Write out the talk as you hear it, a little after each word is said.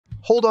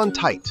Hold on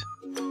tight,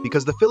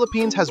 because the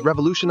Philippines has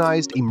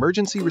revolutionized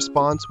emergency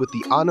response with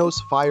the ANOS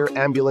Fire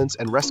Ambulance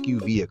and Rescue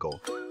Vehicle.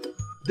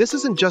 This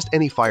isn't just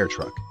any fire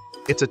truck.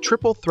 It's a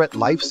triple-threat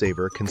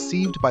lifesaver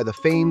conceived by the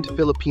famed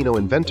Filipino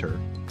inventor,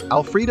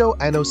 Alfredo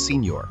Anos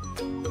Sr.,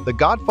 the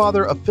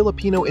godfather of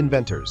Filipino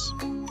inventors.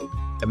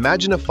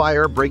 Imagine a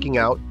fire breaking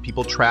out,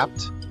 people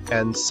trapped,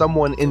 and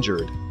someone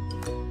injured.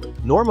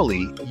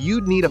 Normally,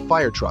 you'd need a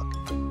fire truck,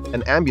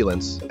 an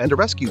ambulance, and a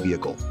rescue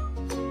vehicle.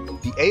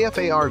 The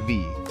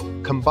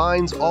AFARV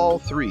combines all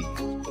three.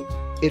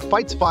 It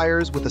fights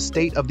fires with a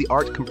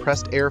state-of-the-art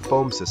compressed air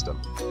foam system,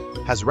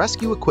 has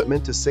rescue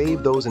equipment to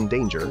save those in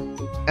danger,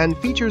 and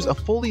features a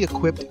fully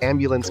equipped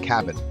ambulance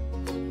cabin.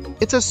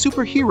 It's a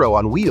superhero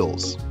on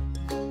wheels.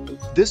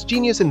 This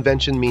genius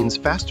invention means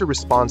faster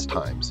response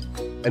times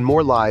and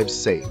more lives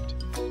saved,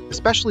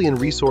 especially in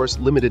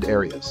resource-limited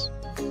areas.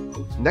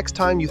 Next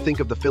time you think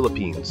of the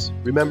Philippines,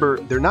 remember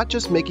they're not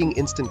just making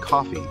instant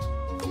coffee,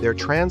 they're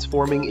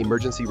transforming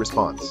emergency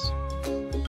response.